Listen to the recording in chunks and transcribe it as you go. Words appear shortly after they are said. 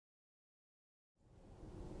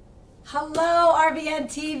Hello, RVN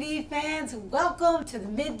TV fans. Welcome to the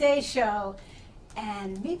midday show.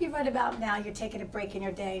 And maybe right about now you're taking a break in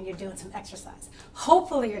your day and you're doing some exercise.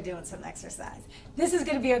 Hopefully you're doing some exercise. This is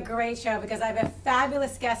going to be a great show because I have a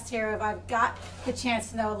fabulous guest here who I've got the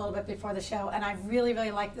chance to know a little bit before the show, and I really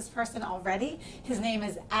like this person already. His name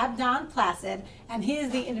is Abdon Placide, and he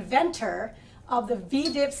is the inventor of the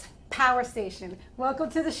V-Dips Power Station. Welcome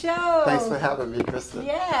to the show. Thanks for having me, Krista.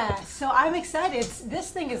 Yeah, so I'm excited.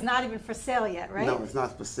 This thing is not even for sale yet, right? No, it's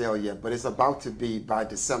not for sale yet, but it's about to be by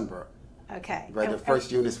December. Okay. Right, the first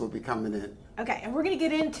units will be coming in. Okay, and we're going to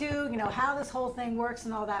get into, how this whole thing works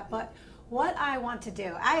and all that, but what I want to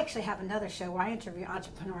do, I actually have another show where I interview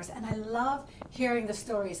entrepreneurs, and I love hearing the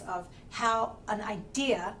stories of how an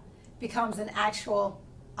idea becomes an actual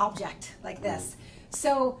object like this.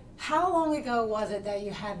 So how long ago was it that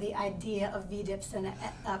you had the idea of V-Dips and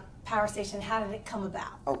a power station? How did it come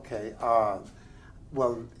about? Okay,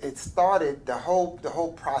 well, it started, the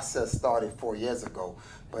whole process started 4 years ago,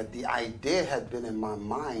 but the idea had been in my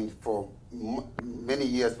mind for many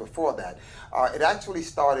years before that. It actually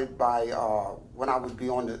started by when I would be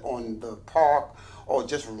on the park or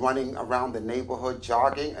just running around the neighborhood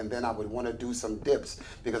jogging, and then I would want to do some dips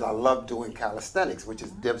because I love doing calisthenics, which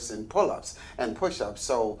is dips and pull-ups and push-ups.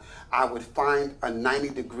 So I would find a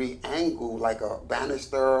 90-degree angle like a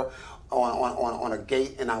banister on a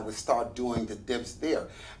gate, and I would start doing the dips there.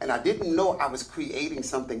 And I didn't know I was creating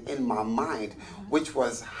something in my mind, which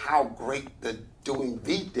was how great the doing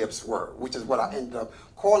V-dips were, which is what I ended up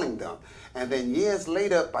calling them. And then years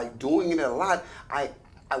later, by doing it a lot,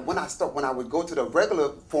 when I would go to the regular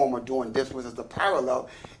form of doing dips, which is the parallel,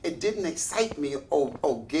 it didn't excite me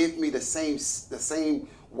or give me the same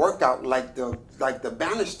workout like the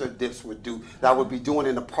banister dips would do that I would be doing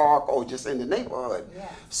in the park or just in the neighborhood. Yeah.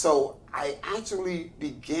 So I actually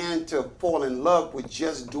began to fall in love with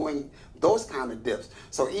just doing those kind of dips.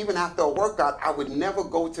 So even after a workout, I would never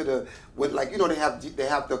go to they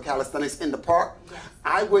have the calisthenics in the park. Yes.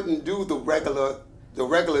 I wouldn't do the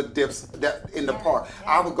regular dips that in the park. Yeah.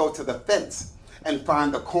 I would go to the fence and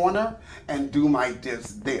find the corner and do my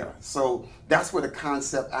dips there. So that's where the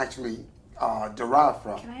concept actually derived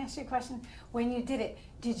from. Can I ask you a question? When you did it,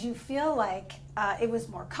 did you feel like it was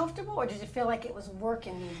more comfortable, or did you feel like it was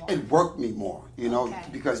working you more? It worked me more,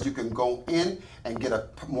 because you can go in and get a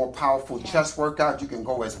more powerful chest workout. You can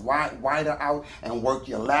go as wider out and work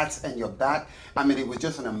your lats and your back. I mean, it was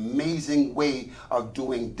just an amazing way of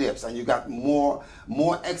doing dips, and you got more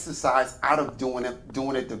exercise out of doing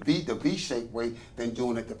it the V-shaped way than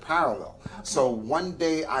doing it the parallel. Okay. So one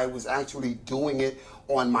day I was actually doing it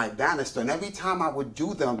on my banister, and every time I would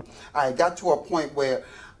do them, I got to a point where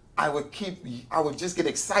I would just get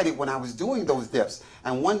excited when I was doing those dips.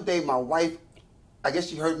 And one day my wife, I guess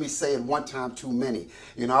she heard me say it one time too many.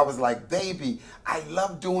 I was like, baby, I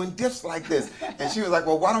love doing dips like this. And she was like,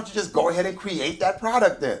 well, why don't you just go ahead and create that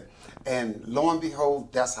product then? And lo and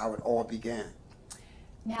behold, that's how it all began.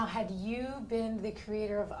 Now, had you been the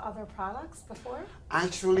creator of other products before?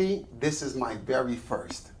 Actually, this is my very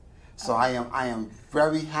first. So I am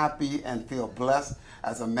very happy and feel blessed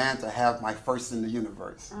as a man to have my first in the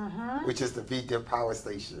universe, which is the V-Dip Power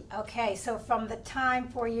Station. Okay, so from the time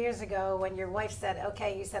 4 years ago when your wife said,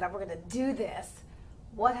 okay, you said, we're going to do this,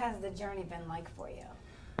 what has the journey been like for you?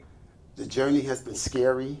 The journey has been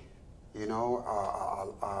scary, and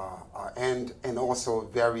also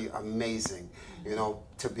very amazing.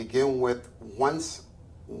 To begin with, once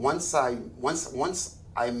I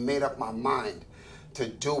made up my mind to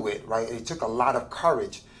do it, right? It took a lot of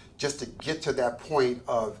courage just to get to that point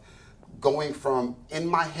of going from in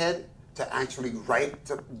my head to actually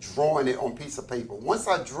drawing it on a piece of paper. Once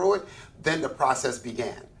I drew it, then the process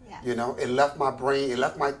began. Yeah. It left my brain, it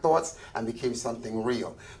left my thoughts and became something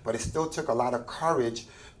real. But it still took a lot of courage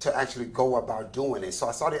to actually go about doing it. So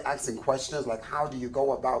I started asking questions like, how do you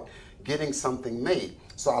go about getting something made?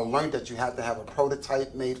 So I learned that you have to have a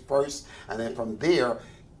prototype made first, and then from there,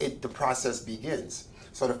 the process begins.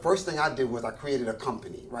 So the first thing I did was I created a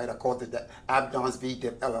company, right? I called it the Abdon's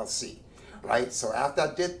V-Dip LLC, right? So after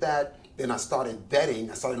I did that, then I started vetting.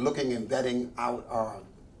 I started looking and vetting out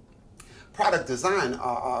product design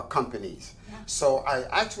companies. Yeah. So I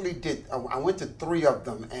actually I went to 3 of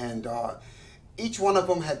them, and each one of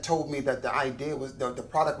them had told me that the idea was the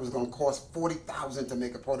product was going to cost $40,000 to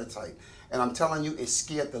make a prototype. And I'm telling you, it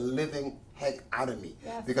scared the living heck out of me.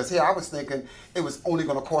 Yes. Because here I was thinking it was only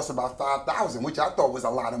going to cost about $5,000, which I thought was a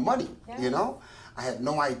lot of money. Yes. I had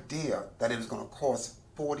no idea that it was going to cost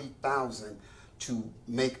 $40,000 to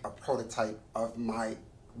make a prototype of my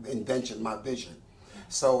invention, my vision. Yes.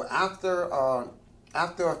 So after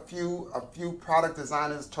after a few product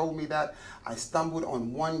designers told me that, I stumbled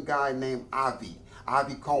on one guy named Avi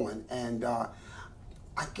Cohen, and I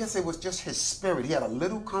guess it was just his spirit. He had a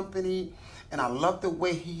little company, and I loved the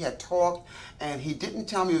way he had talked, and he didn't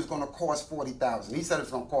tell me it was going to cost $40,000. He said it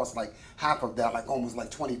was going to cost like half of that, like almost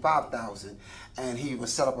like $25,000, and he would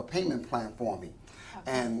set up a payment plan for me.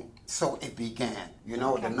 Okay. And so it began. You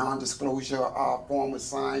know, okay. The non-disclosure form was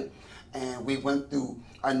signed, and we went through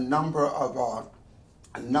a number of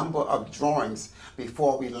drawings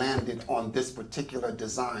before we landed on this particular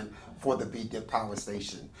design for the VDIP power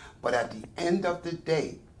station. But at the end of the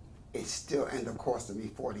day, it still ended up costing me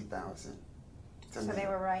 $40,000. So they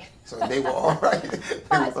were right. So they were all right.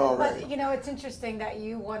 But you know, it's interesting that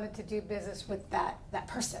you wanted to do business with that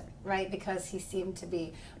person, right? Because he seemed to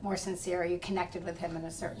be more sincere. You connected with him in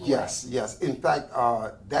a certain way. Yes. In fact,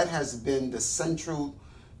 that has been the central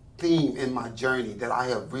theme in my journey that I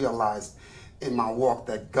have realized in my walk,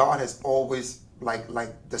 that God has always, like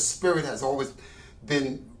the Spirit has always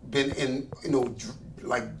been in, you know,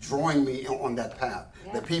 like drawing me on that path.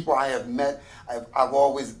 Yeah. The people I have met, I've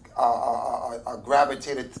always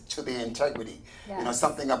gravitated to the integrity. Yes. You know,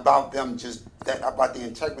 something about them about the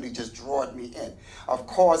integrity just drawed me in. Of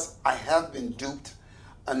course, I have been duped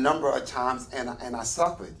a number of times, and I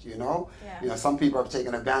suffered. You know, yeah. You know, some people have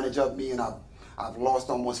taken advantage of me, and I've lost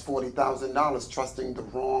almost $40,000 trusting the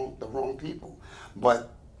wrong people.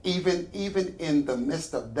 But even in the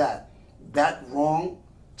midst of that wrong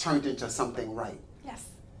turned into something right. Yes.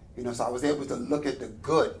 You know, so I was able to look at the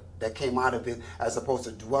good that came out of it, as opposed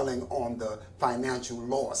to dwelling on the financial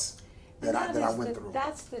loss that I went through.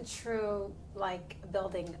 That's the true, like,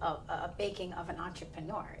 building baking of an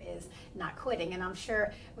entrepreneur, is not quitting. And I'm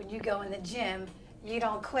sure when you go in the gym, you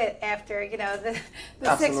don't quit after, you know, the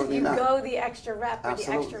six, you go the extra rep or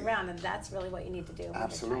the extra round, and that's really what you need to do when you're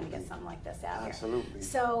trying to get something like this out here.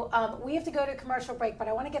 So we have to go to a commercial break, but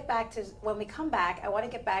I want to get back to, when we come back, I want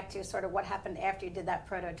to get back to sort of what happened after you did that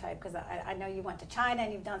prototype, because I know you went to China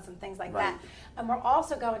and you've done some things like that. And we're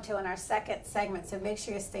also going to, in our second segment, so make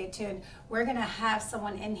sure you stay tuned, we're going to have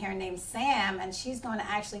someone in here named Sam, and she's going to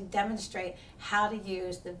actually demonstrate how to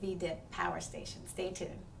use the VDIP power station. Stay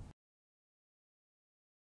tuned.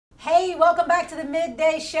 Hey, welcome back to the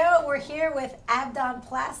Midday Show. We're here with Abdon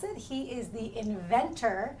Placide. He is the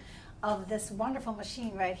inventor of this wonderful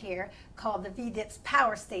machine right here called the VDIP's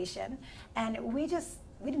Power Station. And we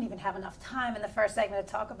didn't even have enough time in the first segment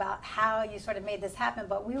to talk about how you sort of made this happen,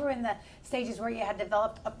 but we were in the stages where you had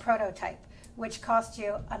developed a prototype, which cost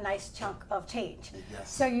you a nice chunk of change.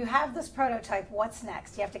 Yes. So you have this prototype. What's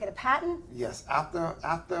next? You have to get a patent? Yes. After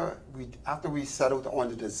we settled on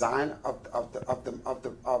the design of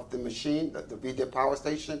the machine, the VDIP power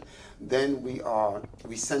station, then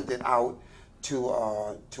we sent it out to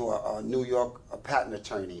a New York patent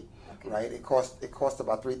attorney. Okay. Right. It cost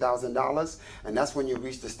about $3,000, and that's when you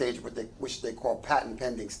reach the stage which they call patent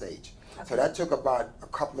pending stage. Okay. So that took about a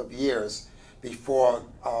couple of years before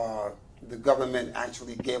the government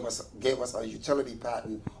actually gave us a utility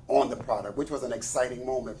patent on the product, which was an exciting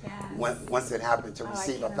moment. Yes. Once it happened to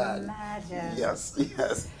receive a patent. Imagine. Yes.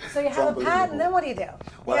 So you have a patent, then what do you do?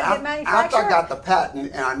 Well, after I got the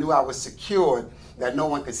patent and I knew I was secured, that no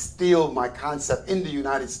one could steal my concept in the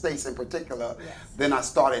United States in particular, yes. Then I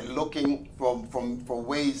started looking for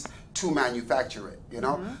ways to manufacture it. You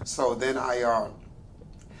know, so then I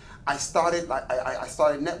started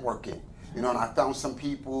networking. You know, and I found some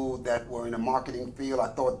people that were in the marketing field. I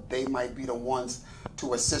thought they might be the ones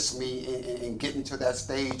to assist me in getting to that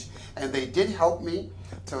stage. And they did help me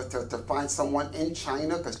to find someone in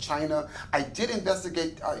China, because China, I did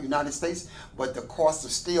investigate United States, but the cost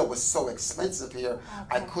of steel was so expensive here, okay.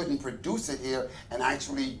 I couldn't produce it here, and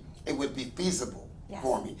actually it would be feasible. Yes.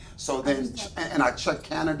 For me. So then, and I checked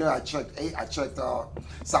Canada, I checked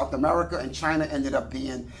South America, and China ended up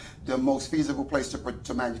being the most feasible place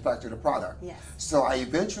to manufacture the product. Yes. So I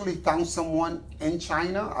eventually found someone in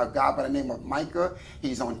China, a guy by the name of Micah.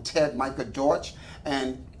 He's on TED, Micah Dorch,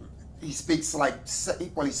 and he speaks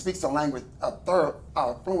he speaks the language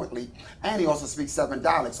fluently, and he also speaks 7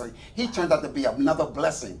 dialects. So he turned out to be another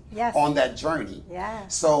blessing on that journey. Yeah.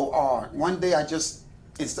 So one day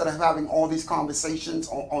instead of having all these conversations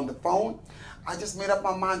on the phone, I just made up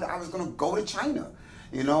my mind that I was going to go to China,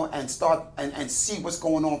 you know, and start and see what's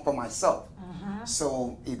going on for myself.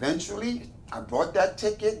 So eventually, I bought that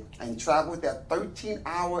ticket and traveled that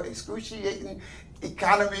 13-hour excruciating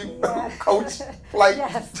economy coach flight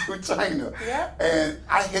to China. And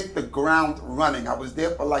I hit the ground running. I was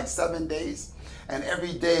there for like 7 days, and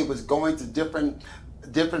every day was going to different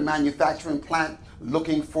manufacturing plant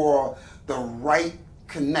looking for the right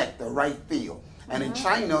connect, the right feel. And in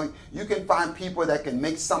China, you can find people that can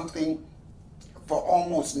make something for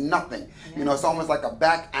almost nothing. You know, it's almost like a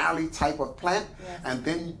back alley type of plant. And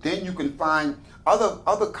then you can find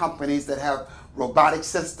other companies that have robotic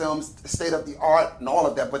systems, state of the art, and all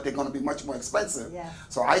of that, but they're going to be much more expensive.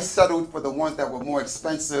 So I settled for the ones that were more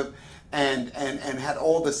expensive and had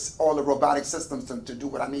all the robotic systems to do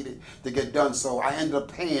what I needed to get done. So I ended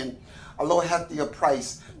up paying a little heftier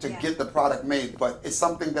price to get the product made, but it's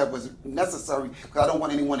something that was necessary because I don't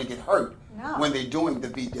want anyone to get hurt when they're doing the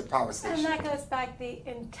VDIP power station. And that goes back the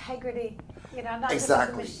integrity, you know, not just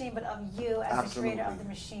of the machine, but of you as the creator of the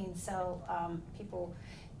machine. So people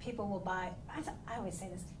will buy, I always say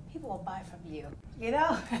this, people will buy from you, you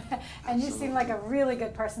know? And you seem like a really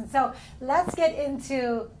good person. So let's get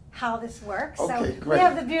into how this works. Okay, so great. We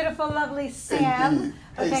have the beautiful, lovely Sam.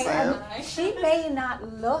 Indeed. Hey, Sam. And she may not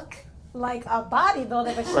look like a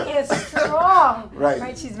bodybuilder, but she is strong.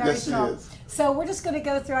 Right. She's very strong. She is. So we're just going to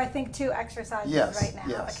go through, I think, 2 exercises right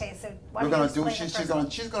now. Okay, so we're going to do. She's going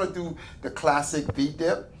to do the classic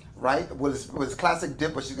V-dip, right? With classic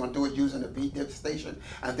dip, but she's going to do it using the V-dip station,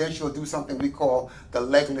 and then she'll do something we call the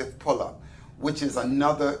leg lift pull-up, which is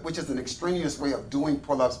an extraneous way of doing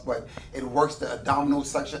pull-ups, but it works the abdominal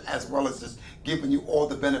section as well as just giving you all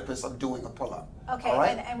the benefits of doing a pull-up. Okay,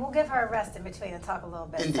 and we'll give her a rest in between and talk a little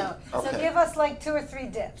bit. Indeed. So give us like 2 or 3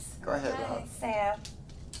 dips. Go ahead. Okay, Sam.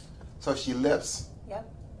 So she lifts,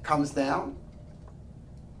 comes down,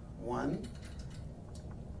 1,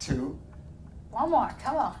 2. One more,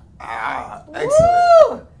 come on.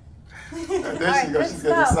 Excellent. And there she goes, she's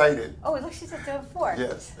getting excited. Oh, look, she's at doing 4.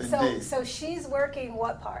 Yes, indeed. So she's working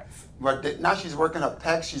what parts? But now she's working her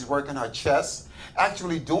pecs, she's working her chest.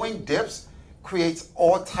 Actually, doing dips creates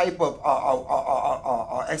all type of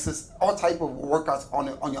exercise, all type of workouts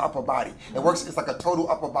on your upper body. It works. It's like a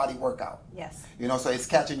total upper body workout. Yes. You know, so it's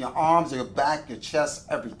catching your arms, your back, your chest,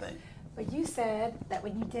 everything. But you said that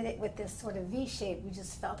when you did it with this sort of V shape, you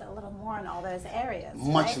just felt it a little more in all those areas.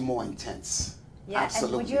 Much more intense. Yeah,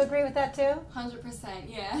 absolutely. And would you agree with that too? 100%,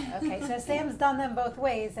 yeah. Okay, so Sam's done them both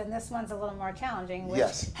ways, and this one's a little more challenging. Which,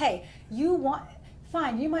 yes. Hey, you might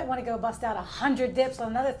want to go bust out 100 dips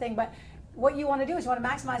on another thing, but what you want to do is you want to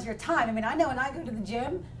maximize your time. I mean, I know when I go to the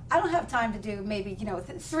gym, I don't have time to do maybe,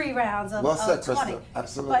 3 rounds of, well said, of 20. Krista.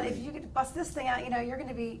 Absolutely. But if you could bust this thing out, you're going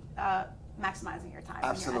to be maximizing your time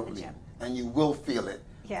absolutely. When you're at the gym. And you will feel it.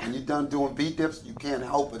 Yeah. When you're done doing V-dips, you can't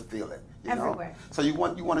help but feel it. Everywhere. So you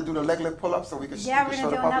want to do the leg lift pull-up so we can we're going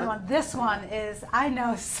to do another one. This one is, I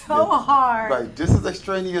know, so hard. Right. This is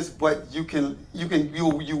extraneous, but you can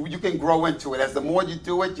grow into it. As the more you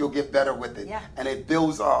do it, you'll get better with it. Yeah. And it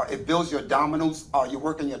builds your abdominals. You're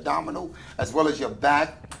working your abdominal as well as your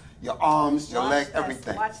back, your arms, your leg,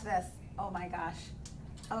 everything. Watch this. Oh my gosh.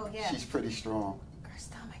 Oh yeah. She's pretty strong. Her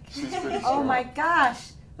stomach. She's pretty strong. Oh my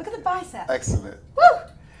gosh. Look at the bicep. Excellent. Woo!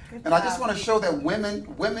 And I just want to show that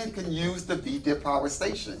women can use the V-dip power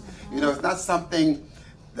station. You know, it's not something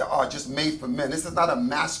that are just made for men. This is not a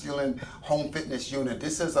masculine home fitness unit.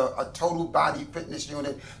 This is a total body fitness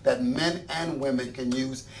unit that men and women can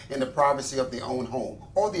use in the privacy of their own home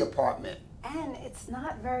or the apartment. And it's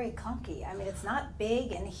not very clunky. I mean, it's not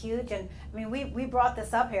big and huge. And I mean, we brought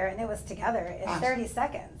this up here, and it was together in 30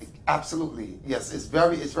 seconds. Absolutely, yes. It's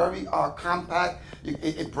very compact.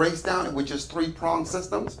 It breaks down with just 3-prong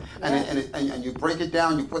systems, and you break it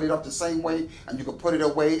down. You put it up the same way, and you can put it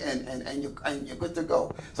away, and you're good to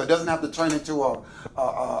go. So it doesn't have to turn into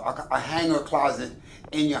a hanger closet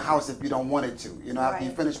in your house if you don't want it to. You know, after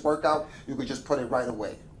you finish workout, you can just put it right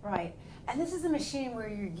away. Right. And this is a machine where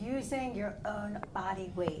you're using your own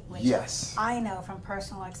body weight, which I know from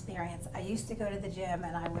personal experience. I used to go to the gym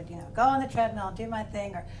and I would, go on the treadmill, do my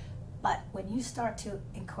thing, but when you start to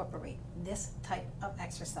incorporate this type of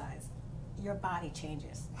exercise, your body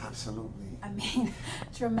changes. Absolutely. I mean,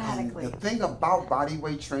 dramatically. And the thing about body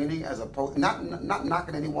weight training, as opposed, not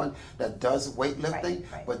knocking anyone that does weightlifting,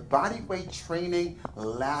 but body weight training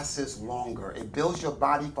lasts longer. It builds your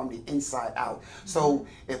body from the inside out. So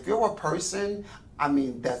if you're a person, I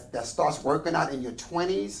mean, that starts working out in your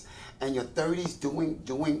 20s and your 30s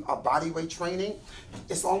doing a body weight training,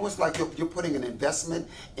 it's almost like you're putting an investment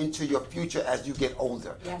into your future as you get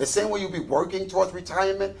older. Yes. The same way you'll be working towards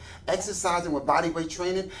retirement, exercising with body weight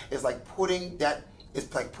training is like putting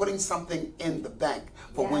something in the bank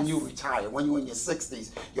for when you retire. When you're in your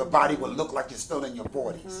 60s, your body will look like you're still in your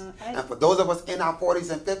 40s. And for those of us in our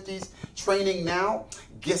 40s and 50s, training now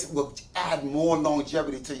will add more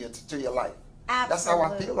longevity to your life. That's how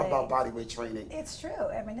I feel about body weight training. It's true.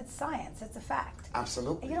 I mean, it's science. It's a fact.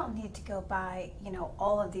 Absolutely. You don't need to go buy,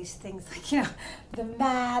 all of these things like, the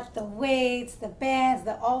mat, the weights, the bands,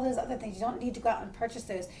 all those other things. You don't need to go out and purchase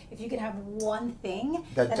those if you can have one thing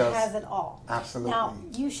that has it all. Absolutely. Now,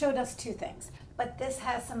 you showed us two things, but this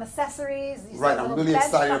has some accessories. Right, I'm really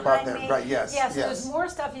excited about that. Right, yes. Yes, there's more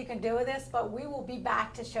stuff you can do with this, but we will be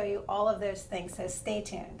back to show you all of those things, so stay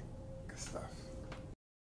tuned. Good stuff.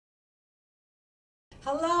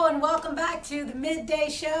 Hello and welcome back to the Midday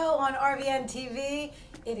Show on RVN TV.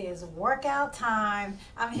 It is workout time.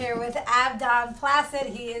 I'm here with Abdon Placide.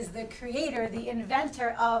 He is the creator, the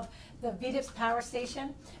inventor of the V-Dips Power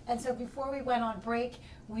Station. And so before we went on break,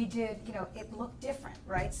 we did, it looked different,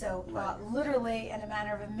 right? So literally in a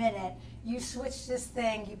matter of a minute, you switched this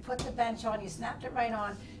thing, you put the bench on, you snapped it right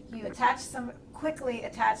on, you quickly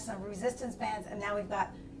attached some resistance bands, and now we've got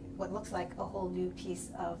what looks like a whole new piece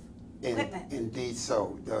of equipment. Indeed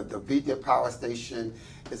so. The V-Dip Power Station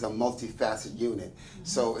is a multifaceted unit.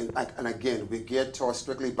 So, and again, we geared towards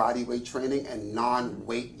strictly body weight training and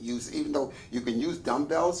non-weight use, even though you can use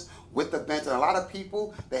dumbbells with the bench. And a lot of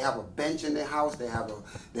people, they have a bench in their house, they have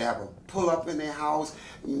a pull-up in their house,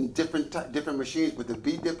 different machines. With the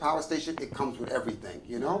V-Dip Power Station, it comes with everything,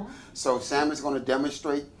 So Sam is going to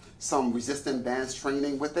demonstrate some resistant bands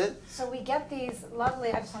training with it. So we get these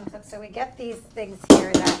lovely, so we get these things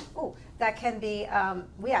here that can be,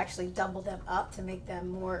 we actually double them up to make them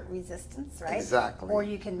more resistance, right? Exactly. Or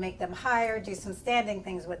you can make them higher, do some standing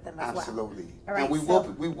things with them as well. Absolutely. All right, and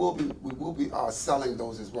we will be selling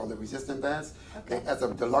those as well, the resistant bands. Okay. As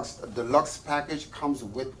a deluxe package comes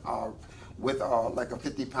with like a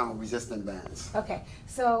 50-pound resistant bands. Okay,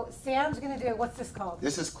 so Sam's going to do, what's this called?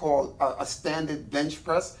 This is called a standard bench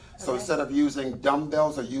press. So instead of using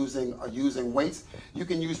dumbbells or using weights, you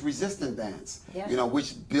can use resistant bands. Yeah.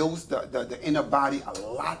 Which builds the inner body a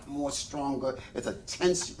lot more stronger. It's a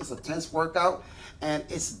tense workout, and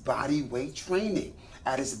it's body weight training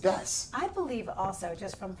at its best. I believe also,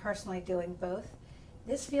 just from personally doing both,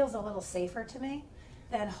 this feels a little safer to me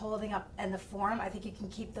than holding up and the form. I think you can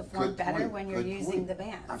keep the form better when you're using the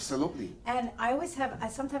band. Absolutely. And I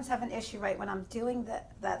sometimes have an issue, right, when I'm doing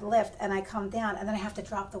that lift and I come down and then I have to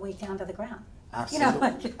drop the weight down to the ground.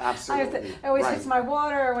 Absolutely. Absolutely. I always fix my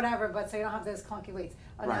water or whatever, but so you don't have those clunky weights.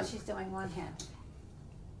 Oh, now Right. she's doing one hand.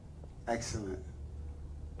 Excellent.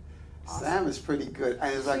 Awesome. Sam is pretty good.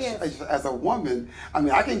 And as a woman, I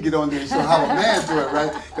mean, I can get on there and show how a man do it,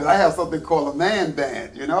 right? Because I have something called a man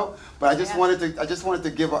band, But I just wanted to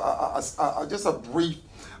give just a brief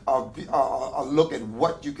a look at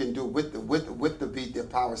what you can do with the V-Dip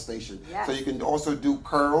Power Station. Yes. So you can also do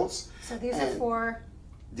curls. So these are for?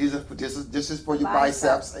 This is for your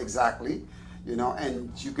biceps, exactly.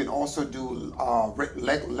 And you can also do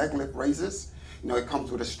leg lift raises. It comes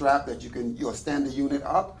with a strap that you'll stand the unit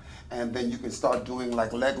up, and then you can start doing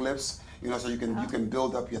like leg lifts. So you can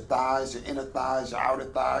build up your thighs, your inner thighs, your outer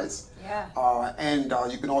thighs. Yeah. And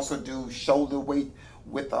you can also do shoulder weight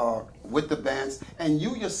with the bands, and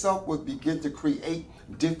you yourself will begin to create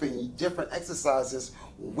different exercises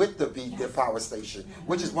with the V-Dip Power Station,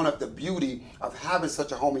 which is one of the beauty of having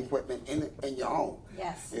such a home equipment in your home.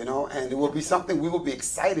 Yes. And it will be something we will be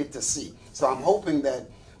excited to see. So I'm hoping that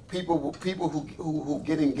people who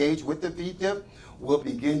get engaged with the V-Dip will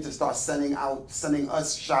begin to start sending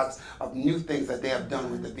us shots of new things that they have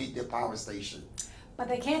done with the V-Dip Power Station. But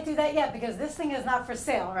they can't do that yet because this thing is not for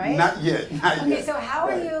sale, right? Not yet. Okay, so how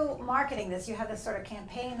are you marketing this? You have this sort of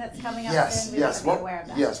campaign that's coming up soon? Yes. Aware of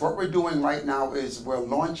that. Yes, what we're doing right now is we're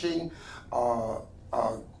launching a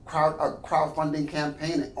crowdfunding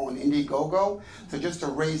campaign on Indiegogo, so just to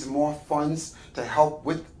raise more funds to help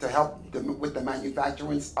with the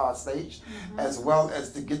manufacturing stage, as well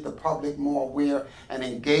as to get the public more aware and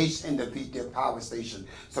engaged in the V-Dip Power Station.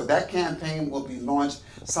 So that campaign will be launched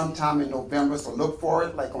sometime in November, so look for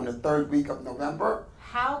it like on the 3rd week of November.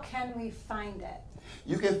 How can we find it?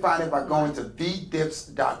 You can find it by going to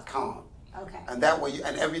vdips.com. Okay. And that way,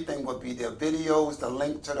 and everything will be there, videos, the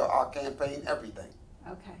link to our campaign, everything.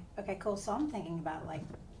 Okay, cool. So I'm thinking about like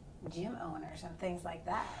gym owners and things like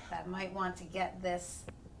that might want to get this.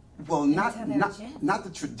 Well, not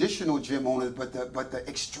the traditional gym owners, but the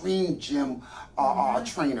extreme gym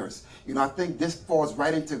trainers. I think this falls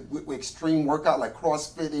right into extreme workout like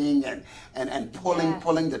CrossFitting and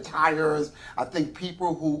pulling the tires. I think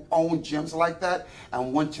people who own gyms like that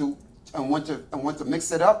and want to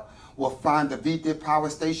mix it up will find the V-Dip Power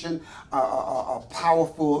Station a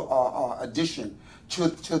powerful addition to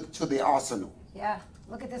the arsenal. Yeah,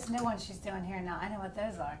 look at this new one she's doing here now. I know what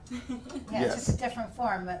those are. Yeah, Yes. It's just a different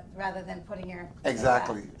form, but rather than putting your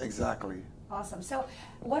Exactly. Awesome. So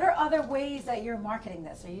what are other ways that you're marketing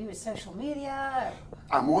this? Are you use social media?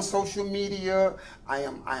 I'm on social media. I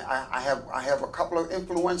have a couple of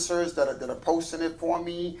influencers that are posting it for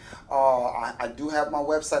me. I do have my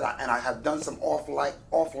website, and I have done some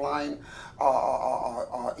offline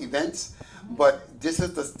events. But this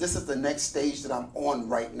is the next stage that I'm on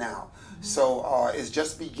right now. So it's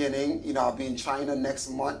just beginning. You know, I'll be in China next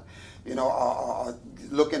month. You know,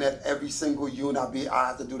 looking at every single unit. I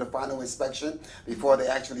have to do the final inspection before they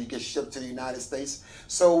actually get shipped to the United States.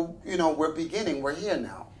 So, you know, we're beginning. We're here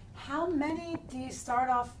now. How many do you start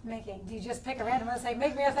off making? Do you just pick a random one and say,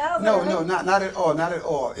 make me 1,000? No, not at all. Not at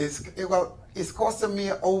all. It's costing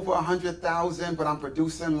me over 100,000, but I'm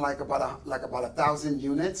producing like about 1,000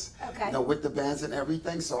 units. Okay. You know, with the bands and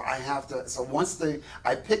everything. So I have to. So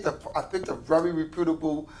I picked a very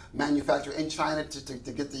reputable manufacturer in China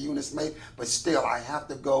to get the units made. But still, I have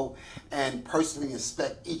to go and personally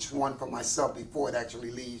inspect each one for myself before it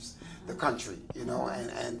actually leaves the country, you know,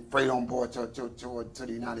 and freight on board to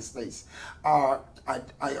the United States. I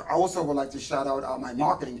also would like to shout out my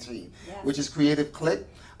marketing team, which is Creative Click.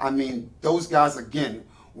 I mean, those guys, again,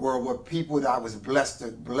 were people that I was blessed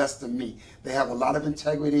to meet. They have a lot of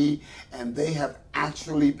integrity, and they have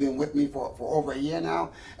actually been with me for over a year now,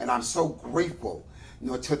 and I'm so grateful, you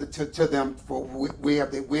know, to them for where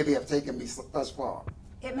they have taken me thus far.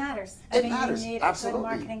 It matters. It matters. You need Absolutely. a good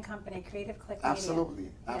marketing company, Creative Click Media. Absolutely.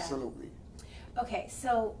 Yeah. Absolutely. Okay,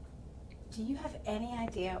 so do you have any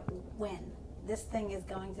idea when this thing is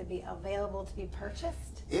going to be available to be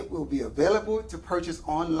purchased? It will be available to purchase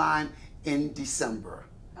online in December.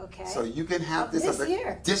 Okay. So you can have this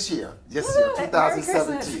year. This year, Woo,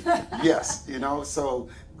 2017. Merry Yes, you know, so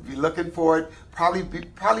be looking for it. Probably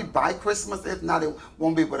by Christmas. If not, it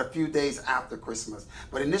won't be but a few days after Christmas.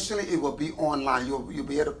 But initially, it will be online. You'll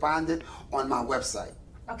be able to find it on my website.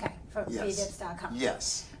 Okay, from vdips.com.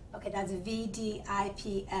 Yes. Okay, that's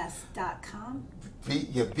vdips.com.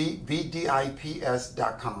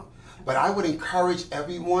 vdips.com. But I would encourage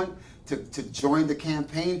everyone to join the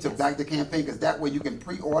campaign, to back the campaign, because that way you can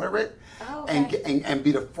pre-order it. Oh, okay. and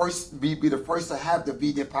be the first to have the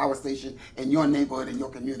VDIP power station in your neighborhood, in your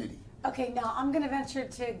community. Okay, now I'm going to venture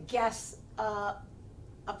to guess a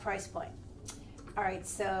price point. All right,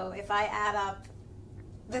 so if I add up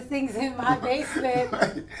the things in my basement,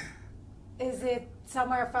 Right. Is it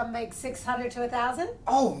somewhere from like 600 to 1,000?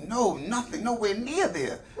 Oh no, nothing, nowhere near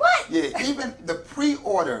there. What? Yeah, even the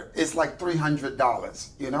pre-order is like $300,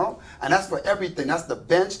 you know, and that's for everything. That's the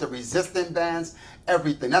bench, the resistant bands,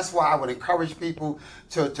 everything. That's why I would encourage people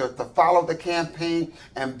to follow the campaign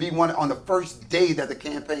and be one on the first day that the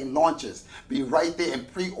campaign launches. Be right there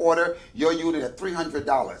and pre-order your unit at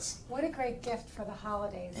 $300. What a great gift for the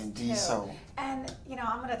holidays. Indeed too. so. And you know,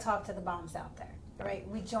 I'm going to talk to the moms out there. Right,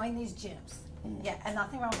 we join these gyms. Yeah, and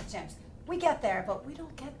nothing wrong with gyms. We get there, but we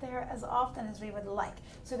don't get there as often as we would like.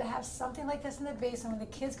 So to have something like this in the basement when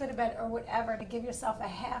the kids go to bed or whatever, to give yourself a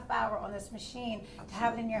half hour on this machine, to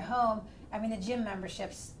have it in your home. I mean, the gym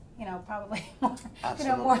memberships, you know, probably more, you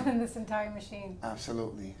know, more than this entire machine.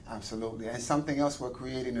 Absolutely, absolutely. And something else we're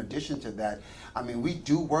creating in addition to that. I mean, we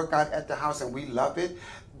do work out at the house and we love it.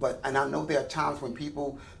 And I know there are times when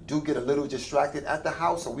people do get a little distracted at the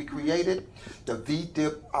house, so we created the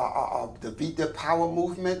VDIP Power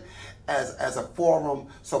Movement as a forum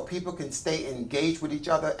so people can stay engaged with each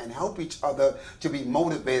other and help each other to be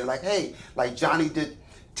motivated. Like, hey, like Johnny did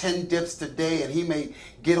 10 dips today, and he may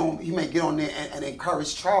get on there and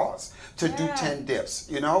encourage Charles to do 10 dips,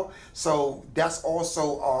 you know? So that's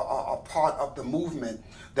also a part of the movement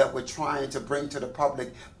that we're trying to bring to the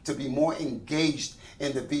public, to be more engaged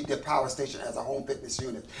in the VDIP power station as a home fitness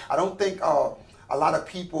unit. I don't think a lot of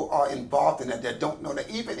people are involved in it that don't know that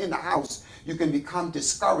even in the house you can become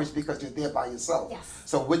discouraged because you're there by yourself. Yes.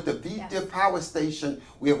 So with the VDIP power station,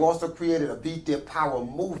 we have also created a VDIP power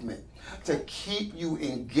movement to keep you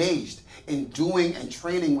engaged in doing and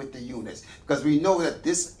training with the units, because we know that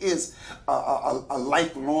this is a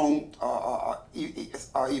lifelong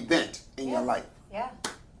event in your life. Yeah.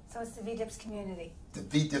 So it's the VDIPS community. The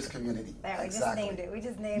VDIPS community. There, we just named it. We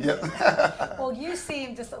just named Yep. it. Well, you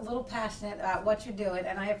seem just a little passionate about what you're doing,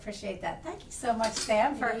 and I appreciate that. Thank you so much,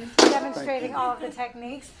 Sam, for demonstrating all of the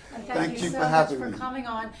techniques. And thank you so much for coming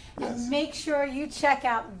on. Yes. And make sure you check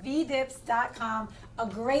out vdips.com, a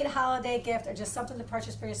great holiday gift or just something to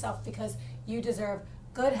purchase for yourself, because you deserve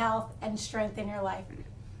good health and strength in your life.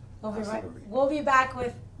 We'll be back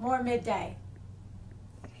with more Midday.